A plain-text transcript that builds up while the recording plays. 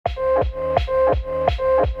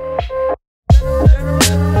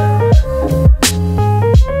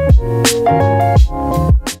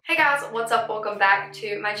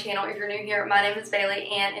my channel. If you're new here, my name is Bailey,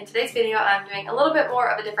 and in today's video I'm doing a little bit more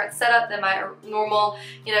of a different setup than my normal,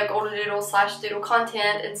 golden doodle slash doodle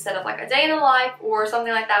content. Instead of like a day in the life or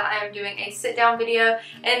something like that, I am doing a sit down video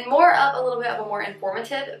and more of a little bit of a more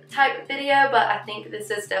informative type video, but I think this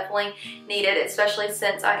is definitely needed, especially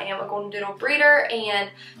since I am a golden doodle breeder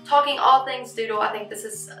and talking all things doodle. I think this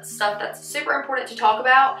is stuff that's super important to talk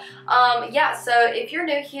about. Yeah, so if you're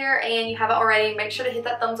new here and you haven't already, make sure to hit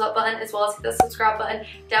that thumbs up button as well as hit the subscribe button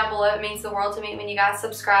down below. It means the world to me when you guys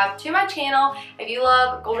subscribe to my channel. If you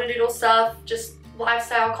love golden doodle stuff, just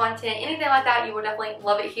lifestyle content, anything like that, you will definitely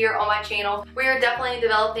love it here on my channel. We are definitely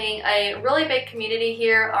developing a really big community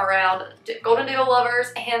here around golden doodle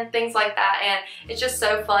lovers and things like that, and it's just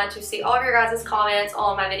so fun to see all of your guys' comments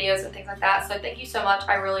on my videos and things like that, so thank you so much.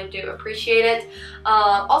 I really do appreciate it.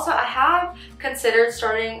 Also, I have considered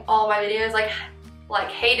starting all my videos like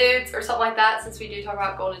hey dudes or something like that, since we do talk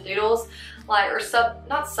about golden doodles, or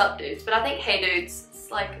not sub dudes, but I think hey dudes,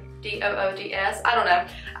 it's like D-O-O-D-S. I don't know.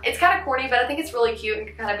 It's kind of corny, but I think it's really cute and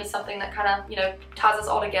can kind of be something that kind of, ties us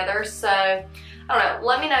all together. So, I don't know.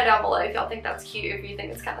 Let me know down below if y'all think that's cute, if you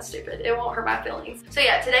think it's kind of stupid. It won't hurt my feelings. So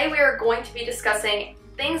yeah, today we are going to be discussing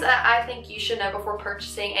things that I think you should know before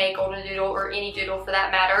purchasing a golden doodle, or any doodle for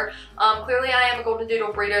that matter. Clearly I am a golden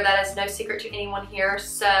doodle breeder. That is no secret to anyone here.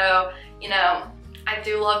 So, I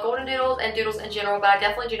do love golden doodles and doodles in general, but I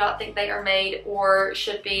definitely do not think they are made or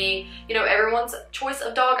should be, everyone's choice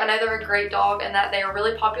of dog. I know they're a great dog and that they are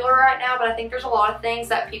really popular right now, but I think there's a lot of things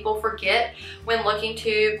that people forget when looking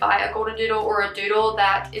to buy a golden doodle or a doodle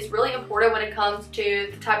that is really important when it comes to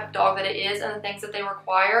the type of dog that it is and the things that they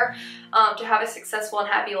require to have a successful and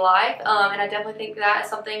happy life. And I definitely think that is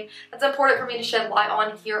something that's important for me to shed light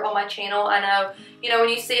on here on my channel. I know, when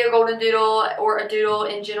you see a golden doodle or a doodle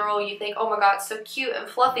in general, you think, oh my god, it's so cute and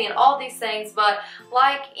fluffy and all these things, but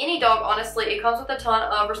like any dog, honestly, it comes with a ton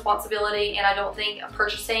of responsibility, and I don't think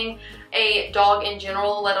purchasing a dog in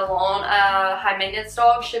general, let alone a high maintenance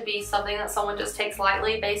dog, should be something that someone just takes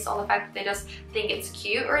lightly based on the fact that they just think it's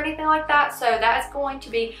cute or anything like that. So that is going to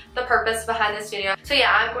be the purpose behind this video. So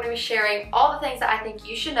yeah, I'm going to be sharing all the things that I think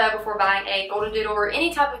you should know before buying a golden doodle or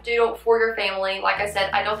any type of doodle for your family. Like I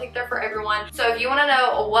said, I don't think they're for everyone. So if you want to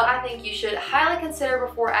know what I think you should highly consider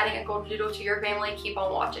before adding a golden doodle to your family, keep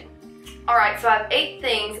on watching. Alright, so I have 8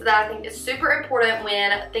 things that I think is super important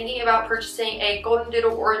when thinking about purchasing a golden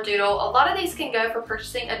doodle or a doodle. A lot of these can go for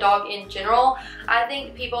purchasing a dog in general. I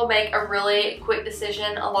think people make a really quick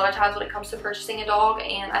decision a lot of times when it comes to purchasing a dog,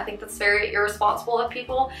 and I think that's very irresponsible of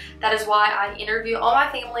people. That is why I interview all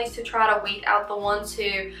my families to try to weed out the ones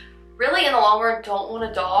who really in the long run don't want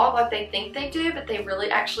a dog like they think they do, but they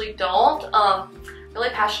really actually don't. Really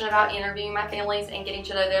passionate about interviewing my families and getting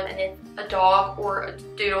to know them, and if a dog or a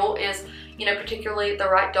doodle is, particularly the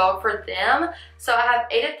right dog for them. So I have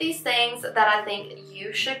 8 of these things that I think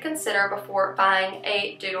you should consider before buying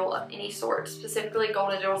a doodle of any sort, specifically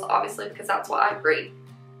golden doodles, obviously, because that's what I breed.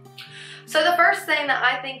 So the first thing that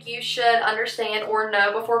I think you should understand or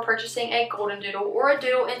know before purchasing a golden doodle or a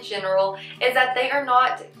doodle in general is that they are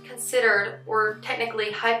not considered or technically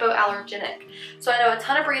hypoallergenic. So I know a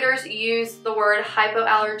ton of breeders use the word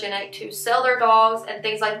hypoallergenic to sell their dogs and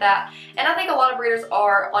things like that, and I think a lot of breeders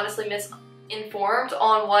are honestly misinformed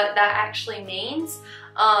on what that actually means.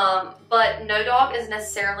 But no dog is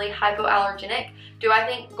necessarily hypoallergenic. Do I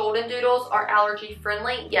think golden doodles are allergy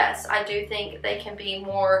friendly? Yes, I do think they can be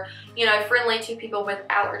more, friendly to people with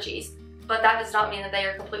allergies, but that does not mean that they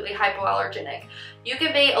are completely hypoallergenic. You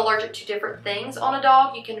can be allergic to different things on a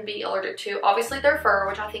dog. You can be allergic to, obviously, their fur,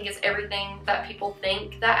 which I think is everything that people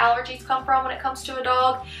think that allergies come from when it comes to a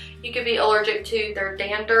dog. You can be allergic to their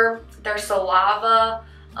dander, their saliva,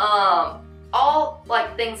 all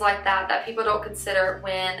things like that people don't consider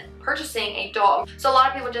when purchasing a dog. So a lot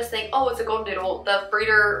of people just think, oh, it's a golden doodle, the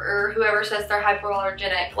breeder or whoever says they're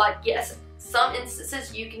hypoallergenic. Yes, some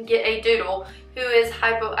instances you can get a doodle who is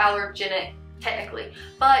hypoallergenic technically,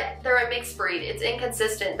 but they're a mixed breed. It's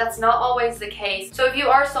inconsistent. That's not always the case. So if you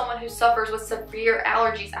are someone who suffers with severe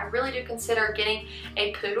allergies, I really do consider getting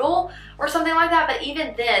a poodle or something like that. But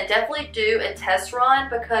even then, definitely do a test run,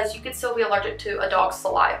 because you could still be allergic to a dog's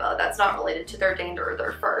saliva. That's not related to their dander or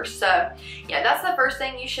their fur. So yeah, that's the first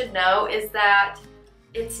thing you should know, is that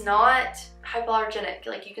it's not hypoallergenic.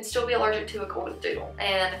 You can still be allergic to a golden doodle,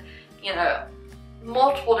 and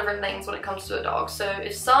multiple different things when it comes to a dog. So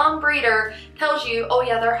if some breeder tells you, oh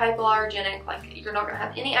yeah, they're hypoallergenic, you're not gonna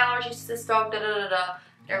have any allergies to this dog,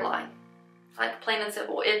 they're lying. Plain and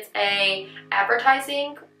simple. It's a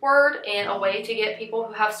advertising word and a way to get people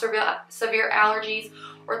who have severe allergies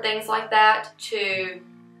or things like that to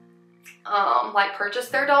like purchase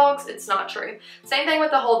their dogs. It's not true. Same thing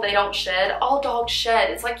with the whole they don't shed. All dogs shed.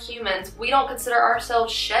 It's like humans. We don't consider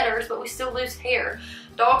ourselves shedders, but we still lose hair.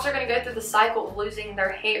 Dogs are going to go through the cycle of losing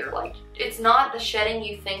their hair. Like, it's not the shedding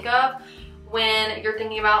you think of when you're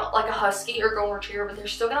thinking about like a husky or golden retriever, but they're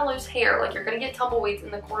still going to lose hair. Like, you're going to get tumbleweeds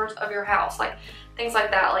in the corners of your house, like things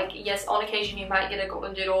like that. Like, yes, on occasion you might get a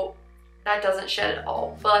golden doodle that doesn't shed at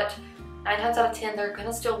all, but 9 times out of 10 they're going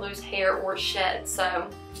to still lose hair or shed. So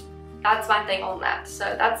that's my thing on that.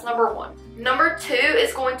 So that's number 1. Number 2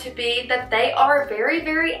 is going to be that they are very,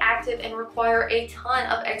 very active and require a ton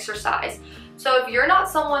of exercise. So if you're not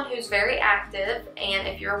someone who's very active, and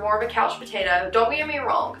if you're more of a couch potato, don't get me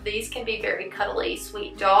wrong, these can be very cuddly,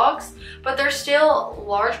 sweet dogs, but they're still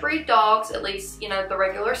large breed dogs, at least, you know, the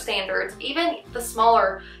regular standards. Even the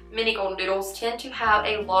smaller mini golden doodles tend to have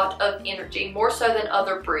a lot of energy, more so than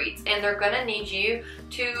other breeds, and they're gonna need you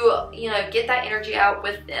to, you know, get that energy out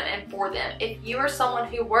with them and for them. If you are someone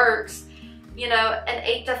who works, you know, an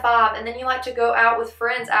 8 to 5, and then you like to go out with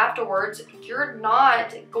friends afterwards, you're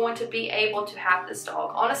not going to be able to have this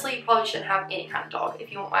dog. Honestly, you probably shouldn't have any kind of dog,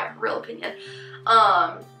 if you want my real opinion.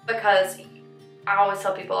 Because I always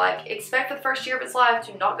tell people, like, expect for the first year of its life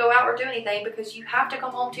to not go out or do anything, because you have to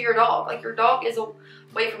come home to your dog. Like, your dog is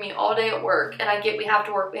away from you all day at work, and I get we have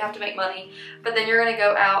to work, we have to make money, but then you're going to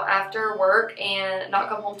go out after work and not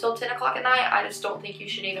come home till 10 o'clock at night. I just don't think you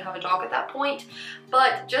should even have a dog at that point.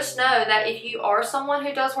 But just know that if you are someone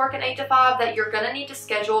who does work an 8 to 5, that you're going to need to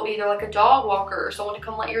schedule either like a dog walker or someone to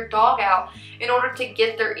come let your dog out in order to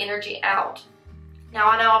get their energy out. Now,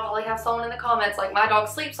 I know I'll probably have someone in the comments like, my dog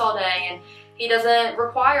sleeps all day and he doesn't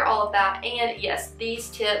require all of that. And yes, these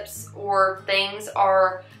tips or things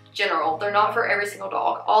are general. They're not for every single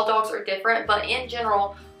dog. All dogs are different, but in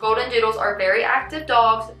general, golden doodles are very active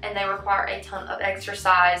dogs, and they require a ton of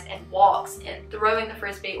exercise and walks and throwing the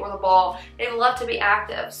frisbee or the ball. They love to be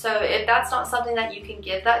active. So if that's not something that you can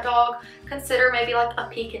give that dog, consider maybe like a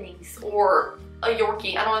Pekingese or a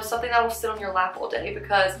Yorkie. I don't know, something that will sit on your lap all day,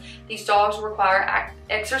 because these dogs require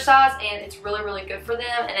exercise, and it's really, really good for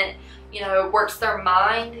them, and it, you know, works their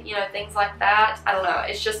mind, you know, things like that. I don't know.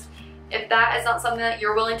 It's just, if that is not something that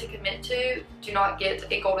you're willing to commit to, do not get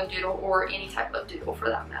a golden doodle, or any type of doodle for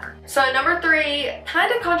that matter. So number 3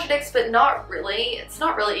 kind of contradicts, but not really. It's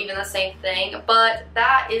not really even the same thing, but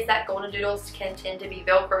that is that golden doodles can tend to be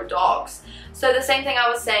Velcro dogs. So the same thing I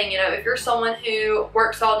was saying, you know, if you're someone who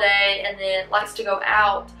works all day and then likes to go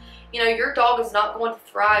out, you know, your dog is not going to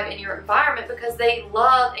thrive in your environment, because they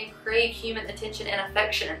love and crave human attention and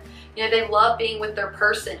affection. You know, they love being with their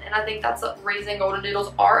person, and I think that's the reason golden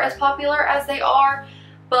doodles are as popular as they are.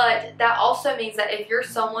 But that also means that if you're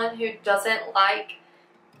someone who doesn't like,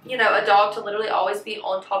 you know, a dog to literally always be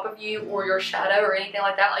on top of you or your shadow or anything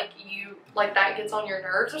like that, like that gets on your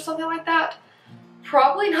nerves or something like that,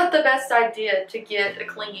 probably not the best idea to get a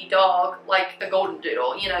clingy dog like a golden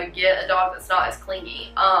doodle. You know, get a dog that's not as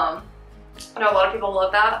clingy. I know a lot of people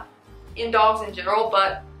love that in dogs in general,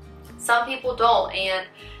 but some people don't, and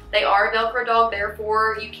they are a Velcro dog,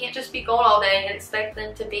 therefore you can't just be going all day and expect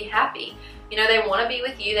them to be happy. You know, they want to be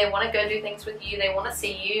with you, they want to go do things with you, they want to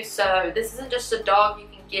see you. So this isn't just a dog you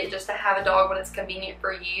can get just to have a dog when it's convenient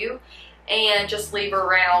for you and just leave her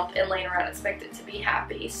around and laying around and expect it to be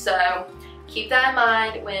happy. So keep that in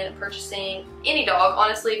mind when purchasing any dog.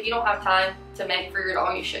 Honestly, if you don't have time to make for your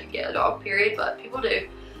dog, you shouldn't get a dog, period, but people do.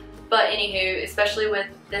 But anywho, especially with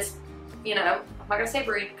this, you know, I'm not going to say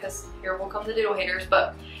breed, because here will come the doodle haters,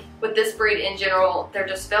 but with this breed in general, they're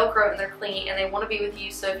just Velcro and they're clean and they want to be with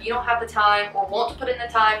you. So if you don't have the time or want to put in the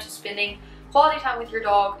time to spending quality time with your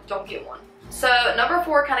dog, don't get one. So number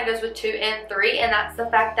 4 kind of goes with 2 and 3, and that's the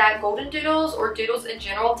fact that golden doodles, or doodles in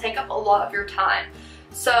general, take up a lot of your time.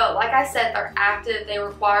 So like I said, they're active, they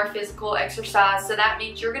require physical exercise, so that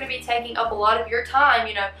means you're going to be taking up a lot of your time,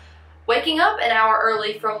 you know, waking up an hour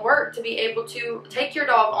early from work to be able to take your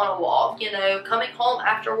dog on a walk, you know, coming home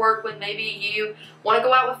after work when maybe you want to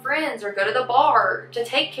go out with friends or go to the bar to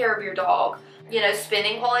take care of your dog, you know,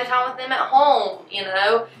 spending quality time with them at home, you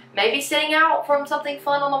know, maybe sitting out from something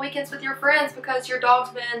fun on the weekends with your friends because your dog's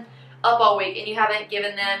been up all week and you haven't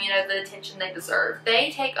given them, you know, the attention they deserve.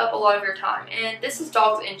 They take up a lot of your time, and this is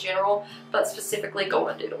dogs in general, but specifically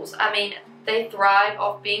golden doodles. I mean, they thrive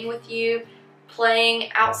off being with you, playing,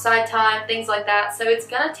 outside time, things like that. So it's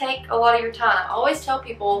gonna take a lot of your time. I always tell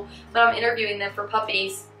people when I'm interviewing them for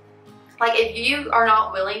puppies, like, if you are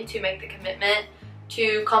not willing to make the commitment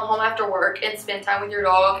to come home after work and spend time with your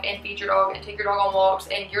dog and feed your dog and take your dog on walks,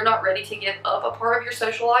 and you're not ready to give up a part of your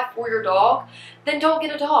social life for your dog, then don't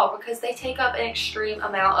get a dog, because they take up an extreme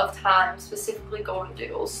amount of time, specifically golden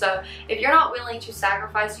doodles. So if you're not willing to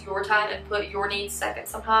sacrifice your time and put your needs second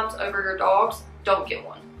sometimes over your dog's, don't get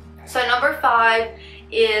one. So number 5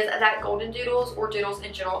 is that golden doodles, or doodles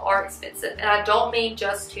in general, are expensive. And I don't mean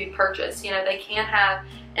just to purchase. You know, they can have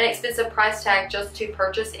an expensive price tag just to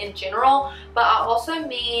purchase in general, but I also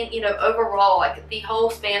mean, you know, overall, like the whole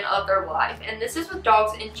span of their life. And this is with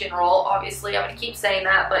dogs in general. Obviously, I'm going to keep saying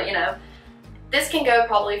that, but you know, this can go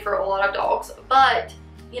probably for a lot of dogs, but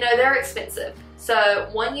you know, they're expensive. So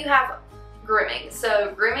when you have grooming,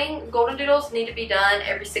 so grooming, golden doodles need to be done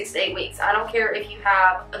every 6 to 8 weeks. I don't care if you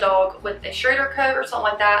have a dog with a straighter coat or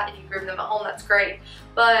something like that. If you groom them at home, that's great.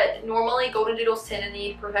 But normally golden doodles tend to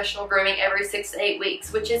need professional grooming every 6 to 8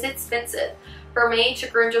 weeks, which is expensive. For me to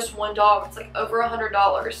groom just one dog, it's like over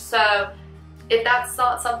 $100. So if that's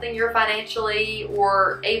not something you're financially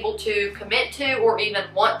or able to commit to, or even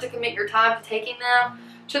want to commit your time to taking them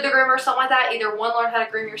to the groomer or something like that, either one, learn how to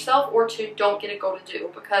groom yourself, or two, don't get a golden doodle,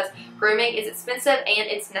 because grooming is expensive and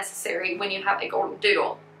it's necessary when you have a golden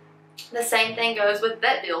doodle. The same thing goes with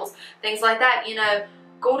vet bills, things like that. You know,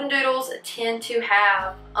 golden doodles tend to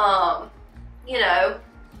have, you know,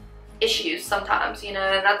 issues sometimes, you know,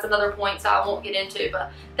 and that's another point, so I won't get into,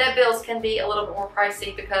 but vet bills can be a little bit more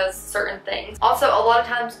pricey because certain things. Also, a lot of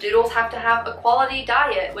times doodles have to have a quality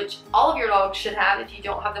diet, which all of your dogs should have if you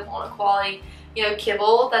don't have them on a quality, you know,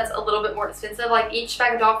 kibble. That's a little bit more expensive. Like each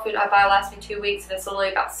bag of dog food I buy lasts me 2 weeks, and it's only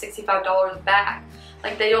about $65 a bag.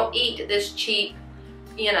 Like they don't eat this cheap,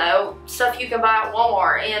 you know, stuff you can buy at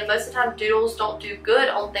Walmart, and most of the time doodles don't do good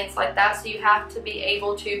on things like that, so you have to be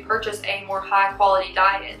able to purchase a more high quality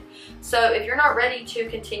diet. So if you're not ready to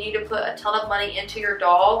continue to put a ton of money into your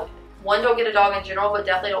dog, one, don't get a dog in general, but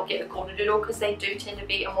definitely don't get a golden doodle, because they do tend to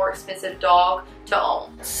be a more expensive dog to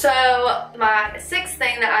own. So my 6th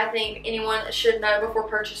thing that I think anyone should know before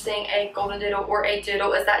purchasing a golden doodle or a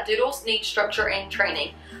doodle is that doodles need structure and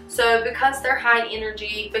training. So because they're high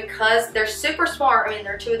energy, because they're super smart, I mean,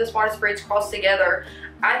 they're 2 of the smartest breeds crossed together,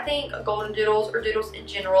 I think golden doodles, or doodles in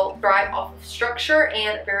general, thrive off of structure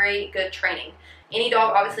and very good training. Any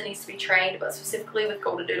dog obviously needs to be trained, but specifically with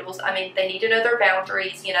golden doodles, I mean, they need to know their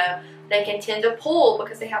boundaries. You know, they can tend to pull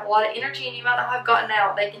because they have a lot of energy and you might not have gotten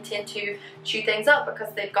out. They can tend to chew things up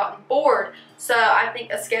because they've gotten bored. So I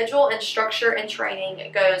think a schedule and structure and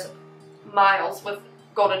training goes miles with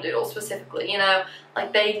golden doodles specifically. You know,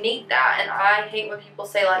 like they need that. And I hate when people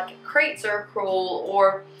say like crates are cruel,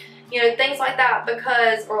 or you know, things like that,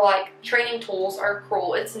 because, or like training tools are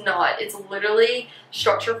cruel. It's not. It's literally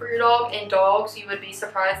structure for your dog, and dogs, you would be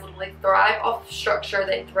surprised, literally thrive off of structure.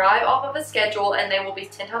 They thrive off of a schedule, and they will be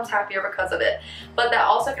 10 times happier because of it. But that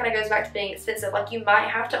also kind of goes back to being expensive. Like you might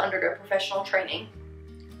have to undergo professional training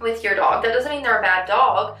with your dog. That doesn't mean they're a bad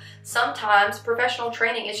dog. Sometimes professional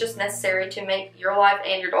training is just necessary to make your life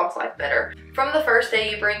and your dog's life better. From the first day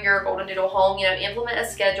you bring your golden doodle home, you know, implement a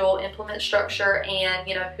schedule, implement structure, and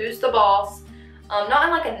you know, who's the boss. Not in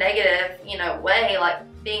like a negative, you know, way, like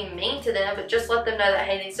being mean to them, but just let them know that,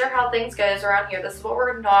 hey, these are how things goes around here. This is what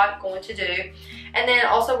we're not going to do. And then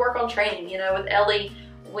also work on training. You know, with Ellie,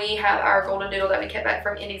 we have our golden doodle that we kept back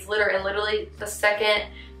from Indy's litter, and literally the second,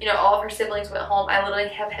 you know, all of her siblings went home, I literally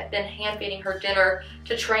have been hand feeding her dinner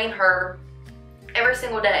to train her every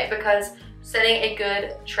single day, because setting a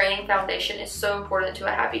good training foundation is so important to a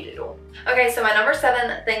happy doodle. Okay, so my number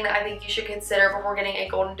 7 thing that I think you should consider before getting a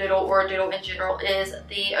golden doodle or a doodle in general is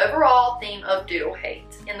the overall theme of doodle hate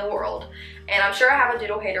in the world. And I'm sure I have a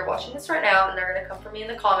doodle hater watching this right now, and they're gonna come for me in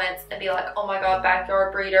the comments and be like, oh my god,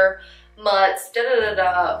 backyard breeder, mutts, da da da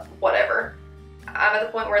da, whatever. I'm at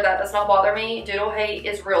the point where that does not bother me. Doodle hate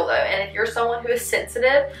is real though, and if you're someone who is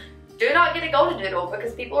sensitive, do not get a golden doodle,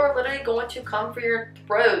 because people are literally going to come for your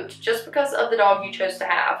throat just because of the dog you chose to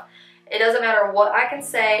have. It doesn't matter what I can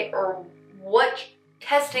say or what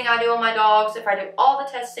testing I do on my dogs. If I do all the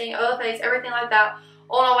testing, OFAs, everything like that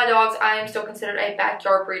on all my dogs, I am still considered a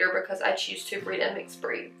backyard breeder because I choose to breed a mixed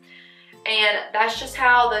breed. And that's just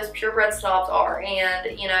how those purebred snobs are.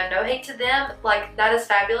 And you know, no hate to them, like that is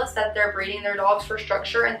fabulous that they're breeding their dogs for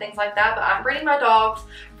structure and things like that, but I'm breeding my dogs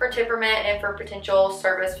for temperament and for potential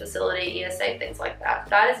service, facility, ESA, things like that.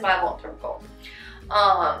 That is my long-term goal.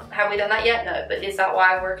 Have we done that yet? No, but is that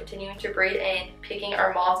why we're continuing to breed and picking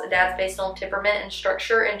our moms and dads based on temperament and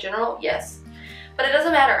structure in general? Yes. But it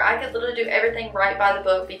doesn't matter. I could literally do everything right by the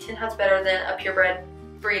book, be 10 times better than a purebred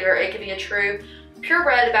breeder. It could be a true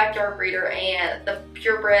purebred backyard breeder, and the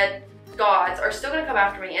purebred gods are still going to come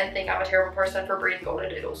after me and think I'm a terrible person for breeding golden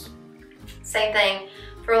doodles. Same thing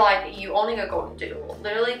for like you owning a golden doodle.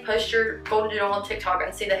 Literally post your golden doodle on TikTok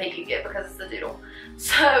and see the hate you get because it's the doodle.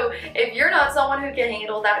 So if you're not someone who can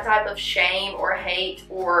handle that type of shame or hate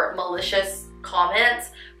or malicious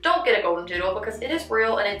comments, don't get a golden doodle because it is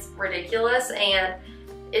real and it's ridiculous, and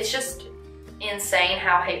it's just insane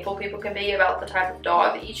how hateful people can be about the type of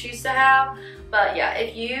dog that you choose to have. But yeah,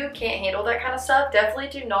 if you can't handle that kind of stuff, definitely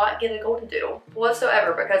do not get a golden doodle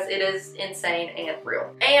whatsoever because it is insane and real.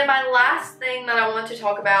 And my last thing that I want to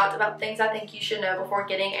talk about things I think you should know before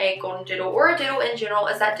getting a golden doodle or a doodle in general,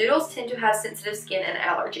 is that doodles tend to have sensitive skin and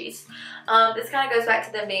allergies. This kind of goes back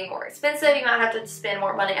to them being more expensive. You might have to spend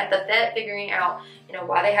more money at the vet figuring out, you know,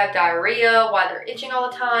 why they have diarrhea, why they're itching all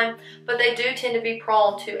the time, but they do tend to be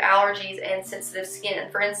prone to allergies and sensitive skin.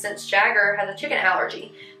 For instance, Jagger has a chicken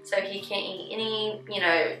allergy, so he can't eat any, you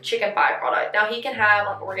know, chicken byproduct. Now he can have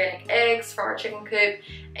like organic eggs from our chicken coop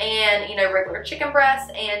and, you know, regular chicken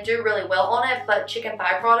breasts and do really well on it, but chicken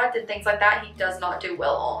byproduct and things like that he does not do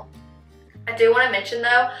well on. I do want to mention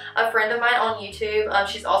though, a friend of mine on YouTube,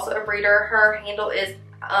 she's also a breeder. Her handle is,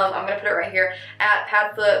 I'm going to put it right here, at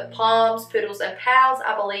Padfoot Palms, Poodles, and Pals,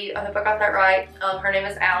 I believe. I hope I got that right. Her name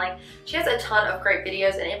is Allie. She has a ton of great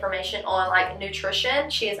videos and information on like nutrition.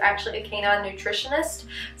 She is actually a canine nutritionist.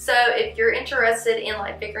 So if you're interested in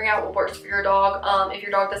like figuring out what works for your dog, if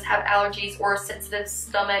your dog does have allergies or a sensitive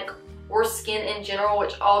stomach or skin in general,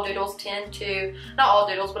 which all doodles tend to, not all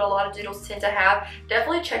doodles, but a lot of doodles tend to have,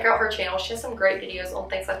 definitely check out her channel. She has some great videos on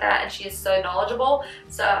things like that and she is so knowledgeable.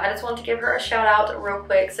 So I just wanted to give her a shout out real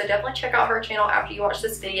quick. So definitely check out her channel after you watch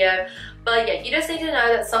this video. But yeah, you just need to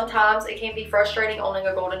know that sometimes it can be frustrating owning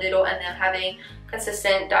a golden doodle and then having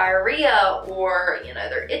consistent diarrhea, or, you know,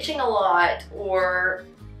 they're itching a lot, or,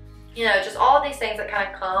 you know, just all of these things that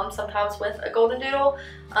kind of come sometimes with a golden doodle.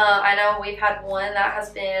 I know we've had one that has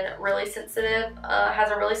been really sensitive,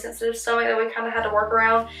 has a really sensitive stomach that we kind of had to work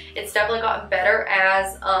around. It's definitely gotten better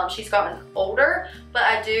as she's gotten older, but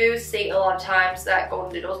I do see a lot of times that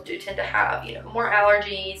golden doodles do tend to have, you know, more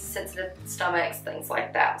allergies, sensitive stomachs, things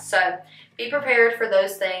like that. So be prepared for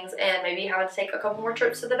those things, and maybe having to take a couple more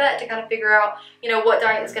trips to the vet to kind of figure out, you know, what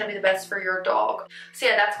diet is going to be the best for your dog. So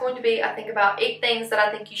yeah, that's going to be, I think, about 8 things that I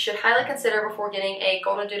think you should highly consider before getting a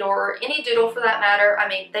golden doodle, or any doodle for that matter. I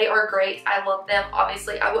mean, they are great. I love them.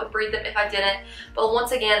 Obviously, I wouldn't breed them if I didn't. But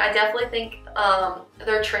once again, I definitely think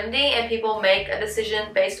they're trendy and people make a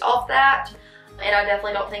decision based off that. And I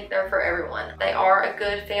definitely don't think they're for everyone. They are a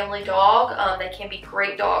good family dog. They can be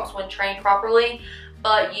great dogs when trained properly,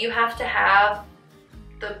 but you have to have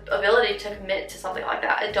the ability to commit to something like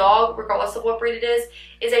that. A dog, regardless of what breed it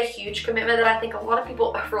is a huge commitment that I think a lot of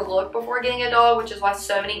people overlook before getting a dog, which is why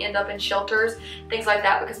so many end up in shelters, things like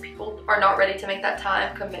that, because people are not ready to make that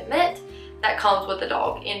time commitment that comes with a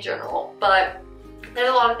dog in general. But there's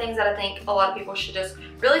a lot of things that I think a lot of people should just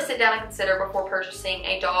really sit down and consider before purchasing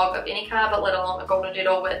a dog of any kind, but let alone a golden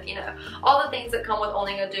doodle, with, you know, all the things that come with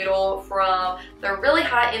owning a doodle, from their really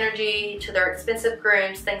high energy to their expensive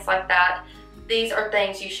grooms, things like that. These are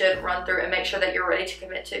things you should run through and make sure that you're ready to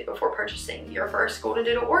commit to before purchasing your first golden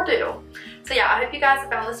doodle or doodle. So yeah, I hope you guys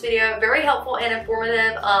found this video very helpful and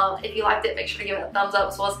informative. If you liked it, make sure to give it a thumbs up,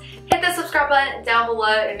 as well as hit the subscribe button down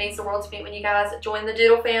below. It means the world to me when you guys join the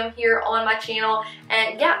doodle fam here on my channel.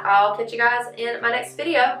 And yeah, I'll catch you guys in my next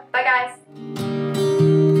video. Bye guys.